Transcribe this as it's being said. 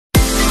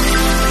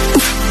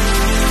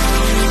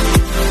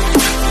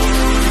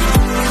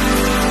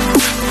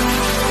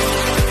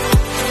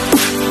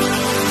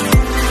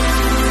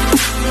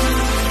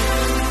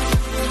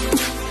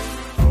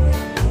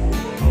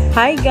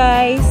Hi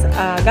guys!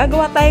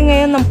 Gagawa tayo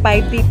ngayon ng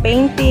 5D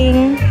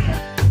painting.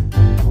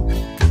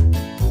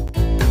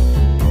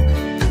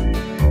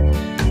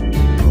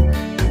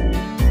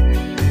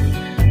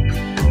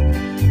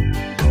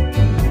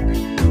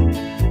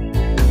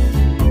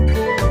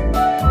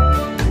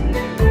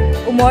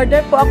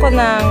 Umorder po ako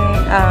ng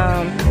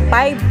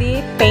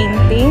 5D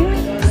painting.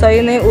 So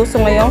yun na yung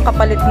uso ngayon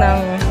kapalit ng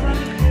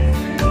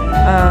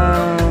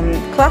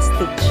cross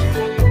stitch.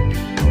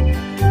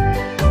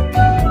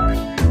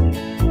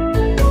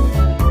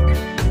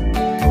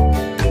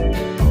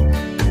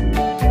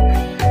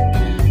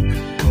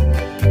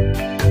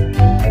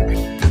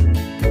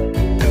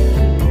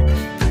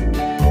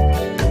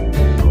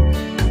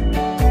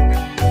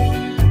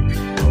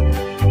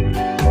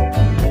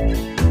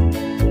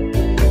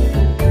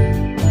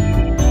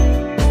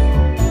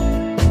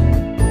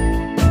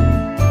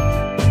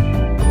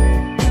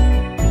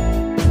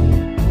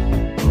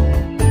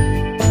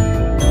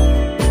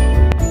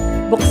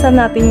 Buksan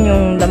natin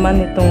yung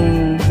laman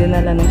nitong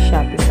dinala ng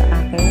Shopee sa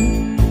akin.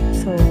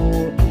 So,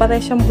 pare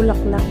siyang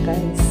bulaklak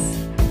guys.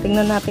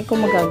 Tingnan natin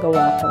kung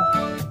magagawa ko.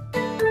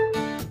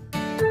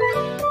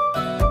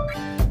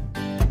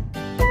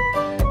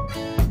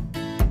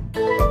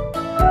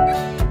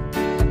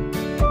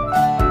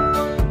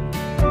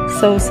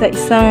 So, sa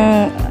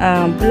isang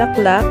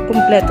bulaklak,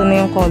 kumpleto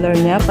na yung color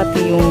niya,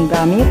 pati yung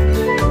gamit.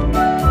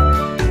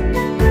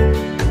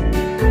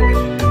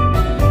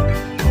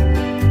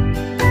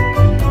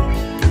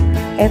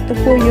 Ito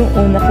po yung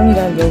una kong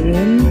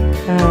gagawin.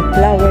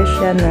 Flower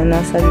siya na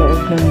nasa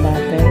loob ng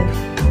bottle.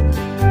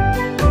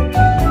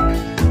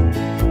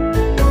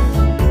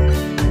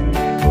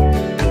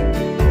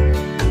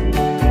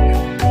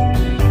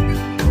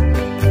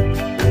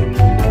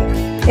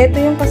 Ito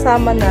yung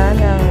kasama na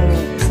ng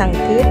isang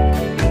kit.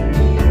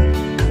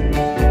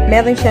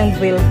 Meron siyang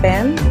drill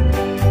pen,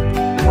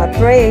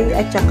 tray,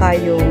 at saka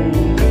yung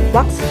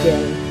wax gel.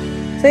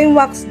 So yung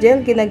wax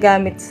gel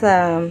ginagamit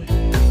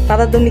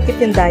para dumikit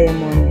yung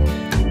diamond.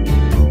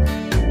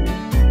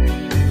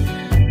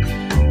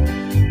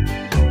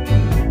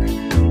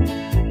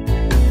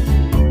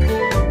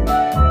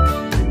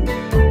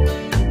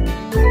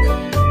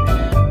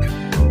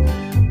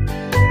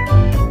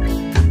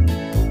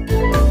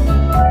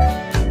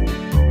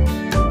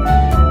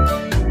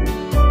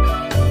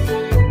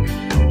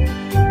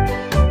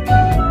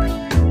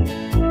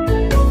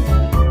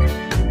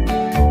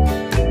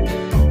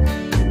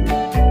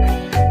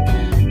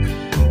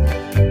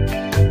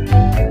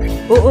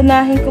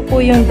 Uunahin ko po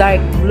yung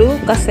dark blue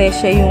kasi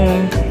siya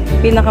yung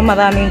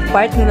pinakamaraming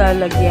part na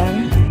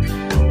lalagyan.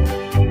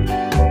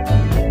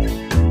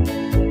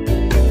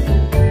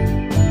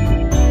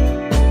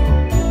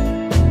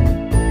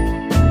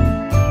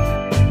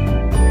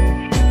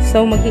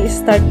 So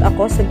mag-i-start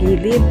ako sa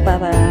gilid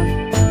para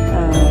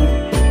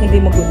hindi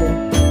magulo.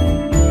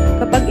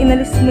 Kapag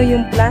inalis mo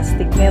yung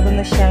plastic, meron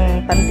na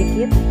siyang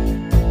pandikit.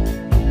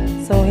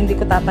 So hindi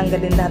ko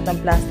tatanggalin lahat ng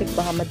plastic,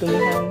 baka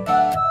madumihan.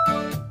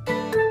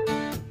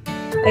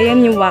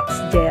 Ayan yung wax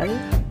gel.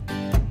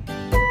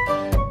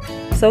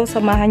 So,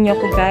 samahan nyo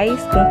ako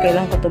guys kung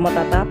kailan ko ito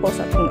matatapos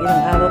at kung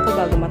ilang araw ko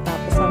bago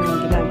matapos ang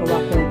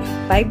ginagawa kong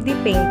 5D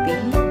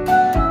painting.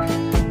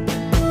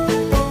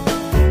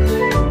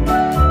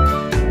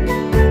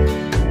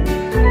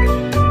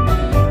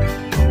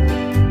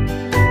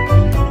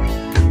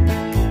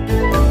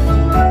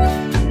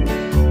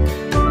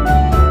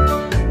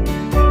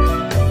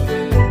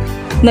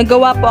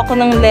 Nagawa po ako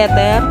ng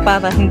letter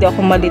para hindi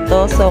ako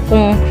malito. So,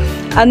 kung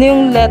ano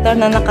yung letter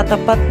na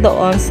nakatapat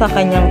doon sa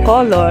kanyang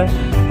color,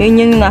 yun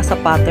yung nasa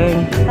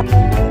pattern.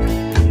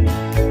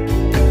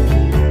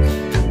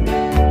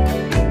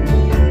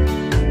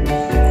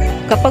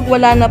 Kapag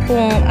wala na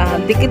pong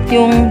dikit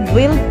yung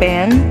drill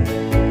pen,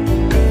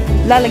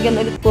 lalagyan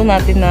ulit po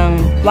natin ng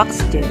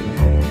wax gel.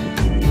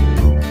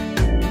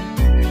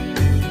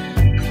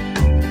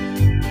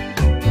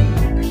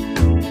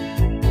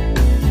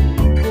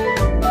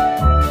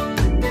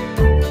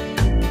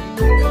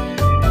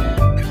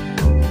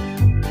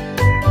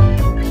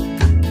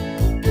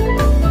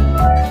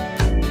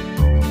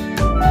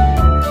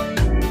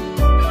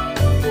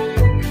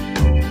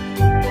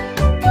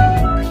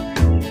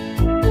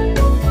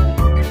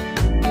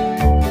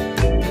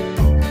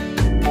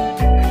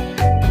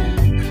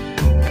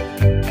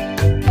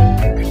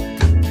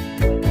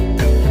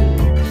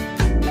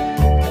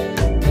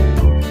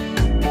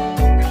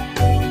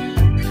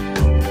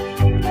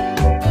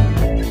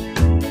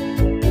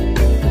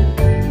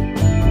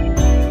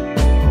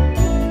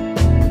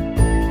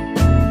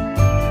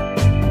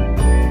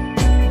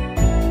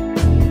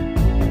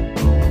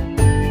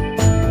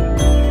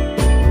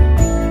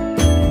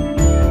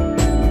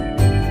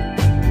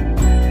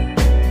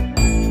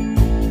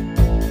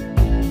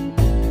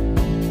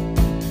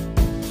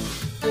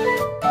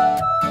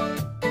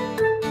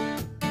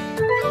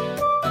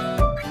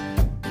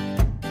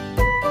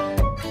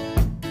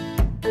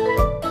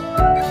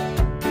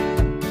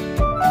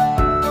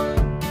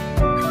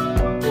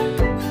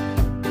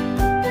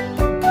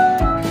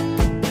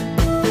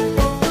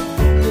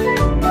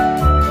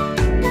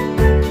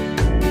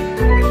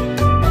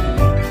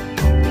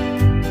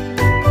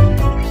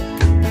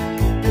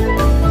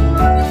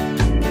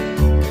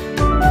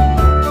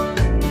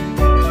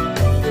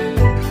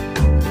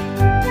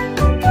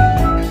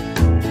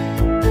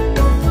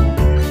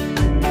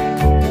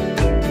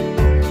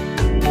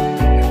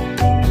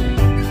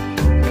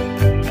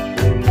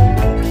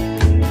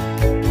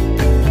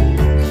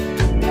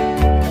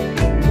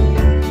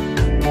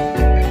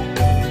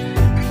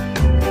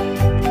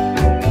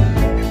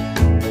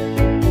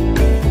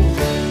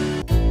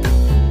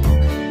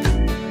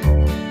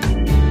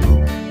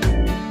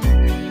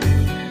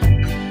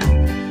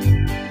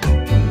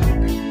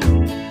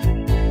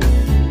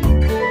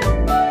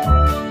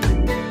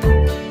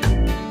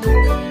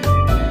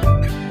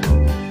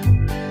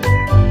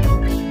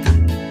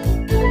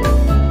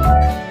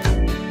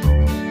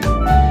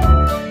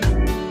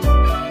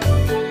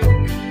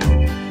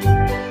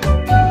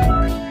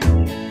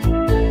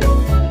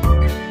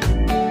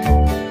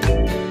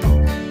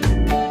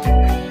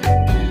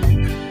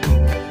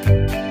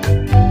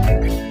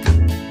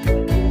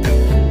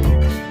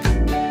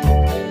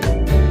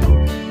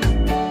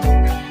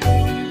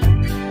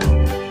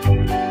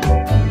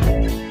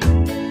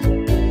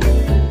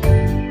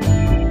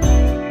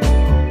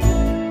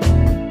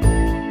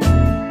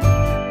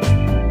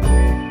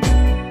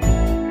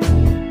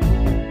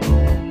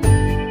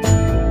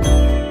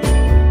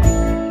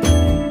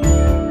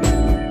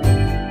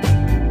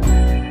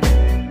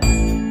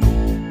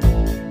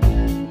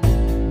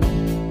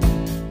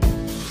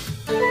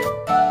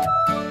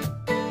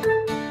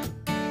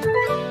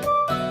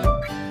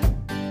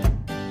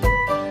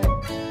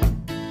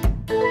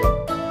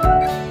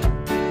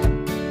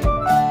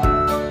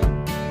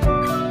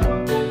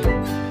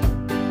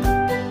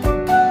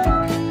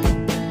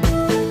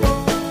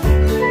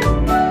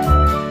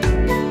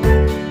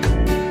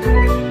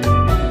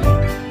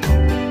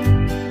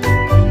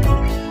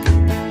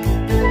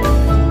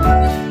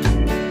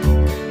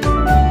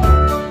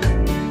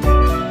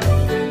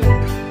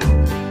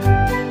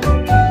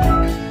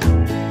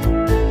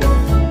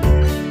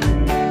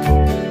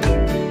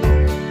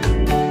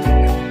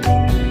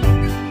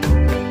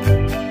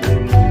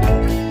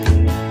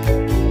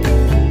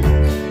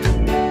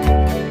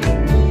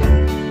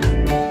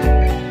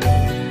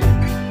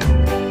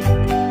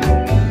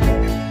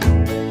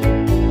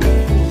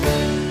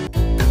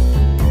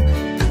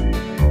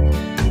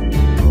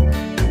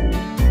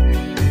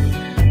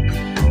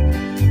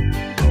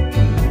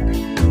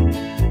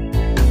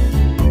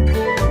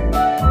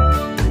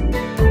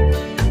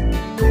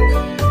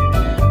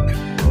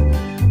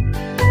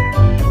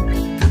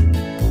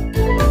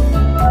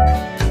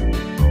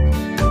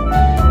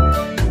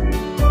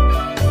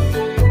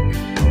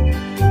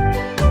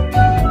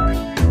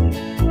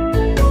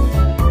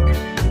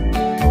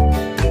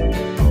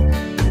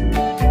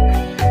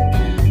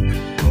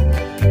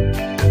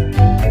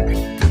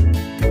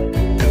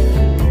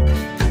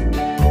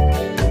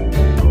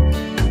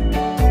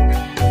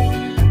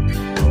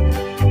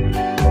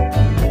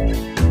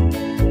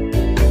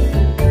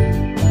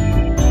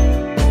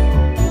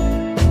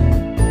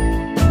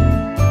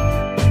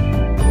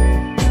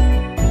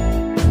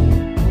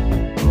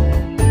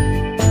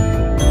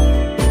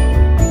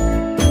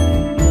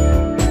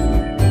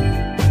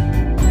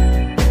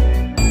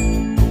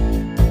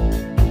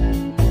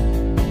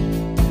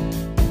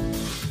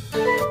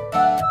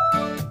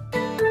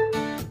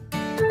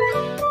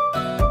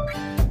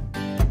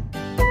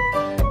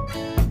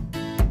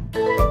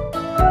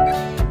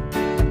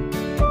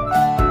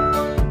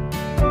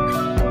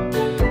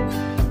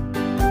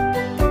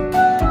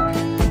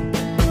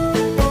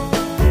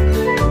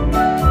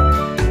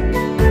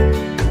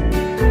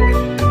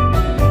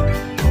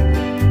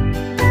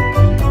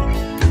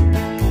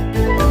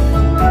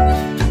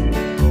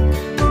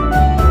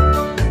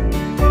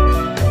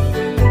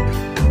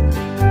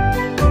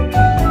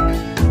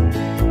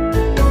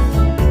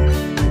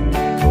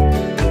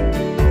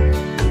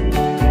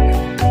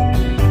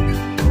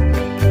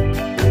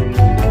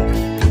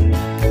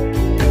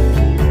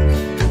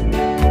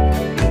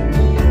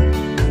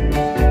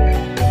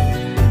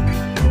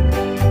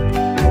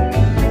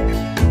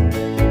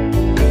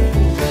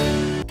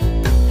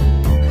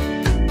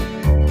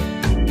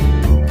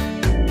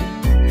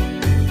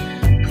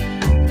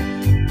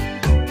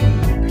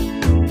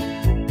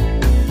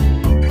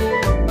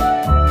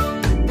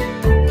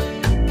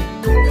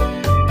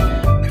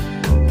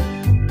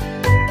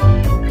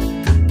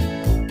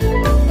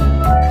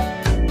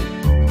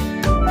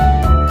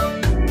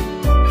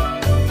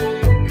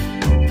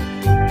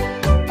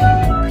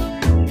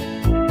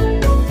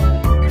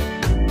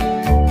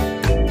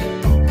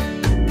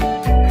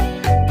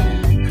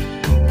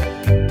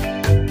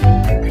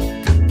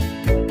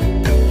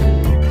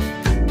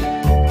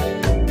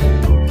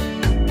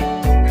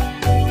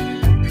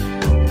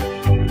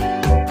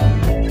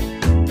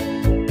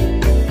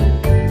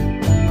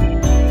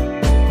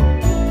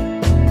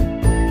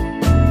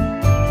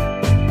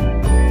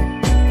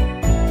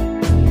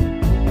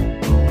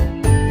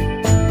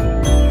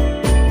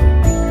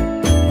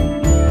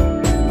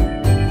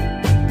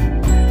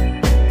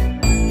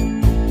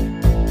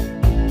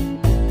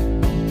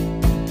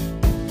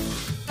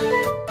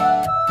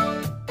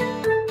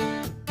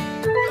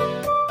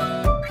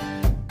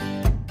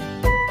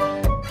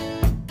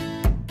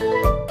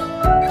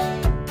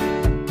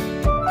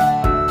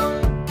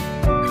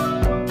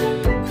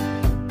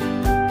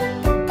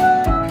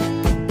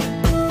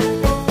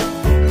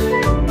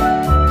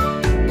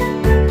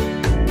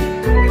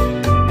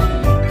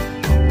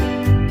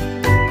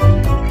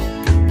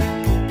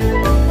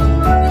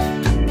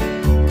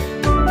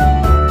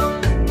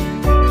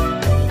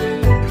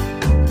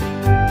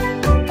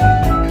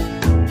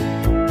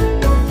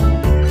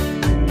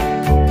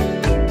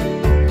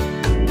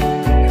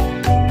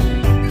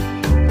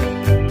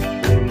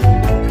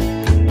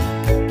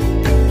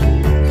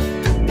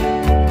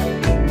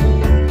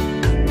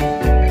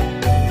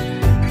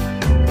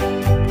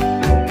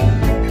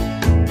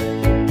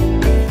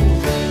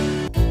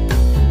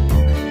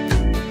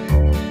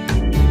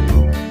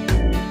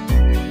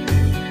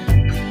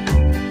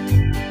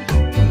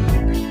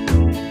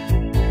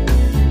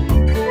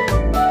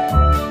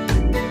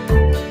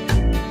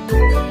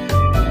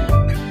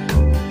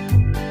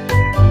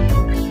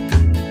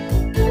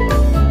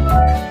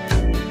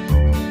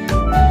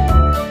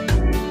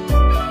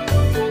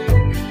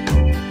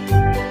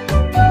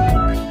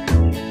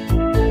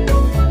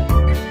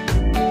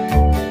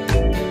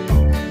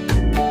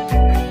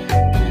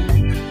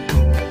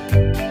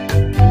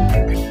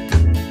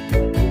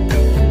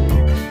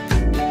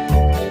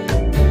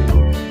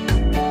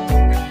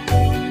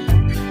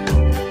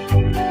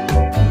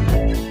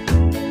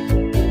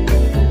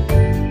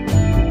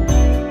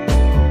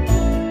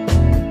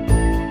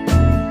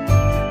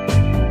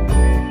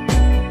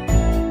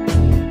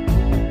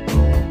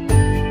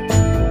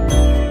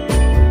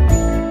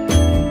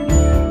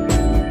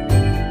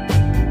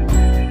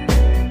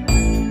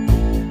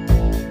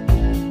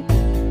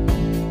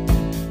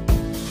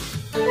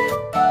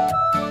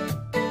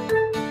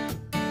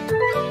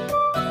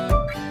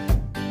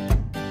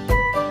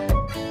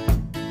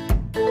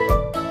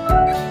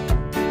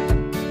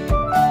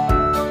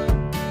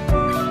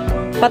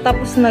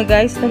 patapos na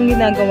guys ng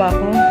ginagawa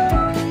ko.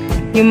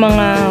 Yung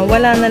mga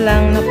wala na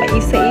lang na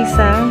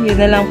paisa-isa, yun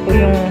na lang po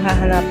yung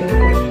hahanapin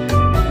ko.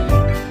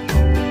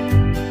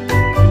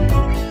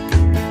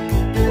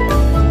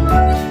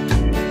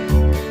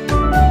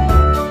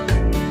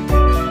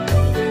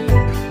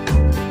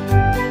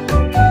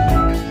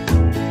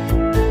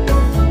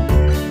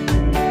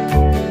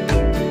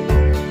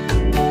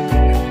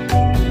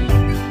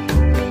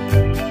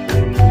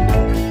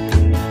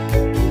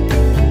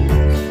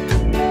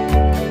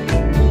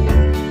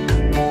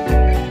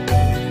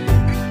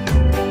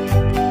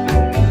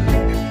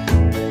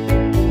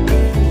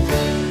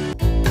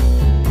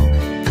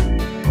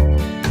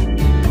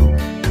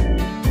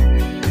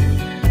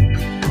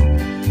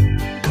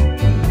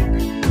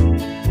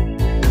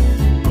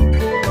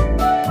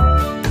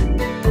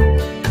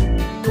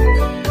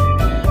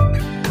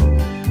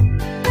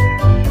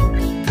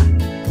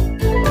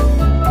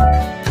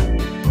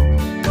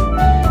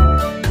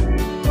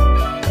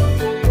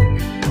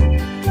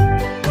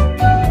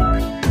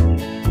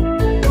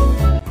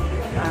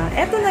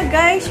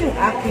 Guys, yung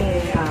aking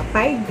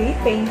 5D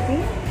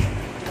painting.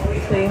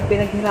 So, yung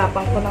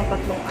pinaghirapan ko ng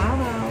 3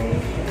 araw.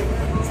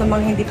 Sa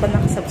mga hindi pa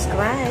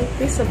nakasubscribe,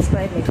 please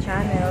subscribe my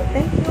channel.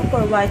 Thank you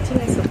for watching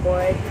and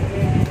support.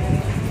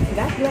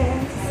 God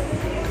bless.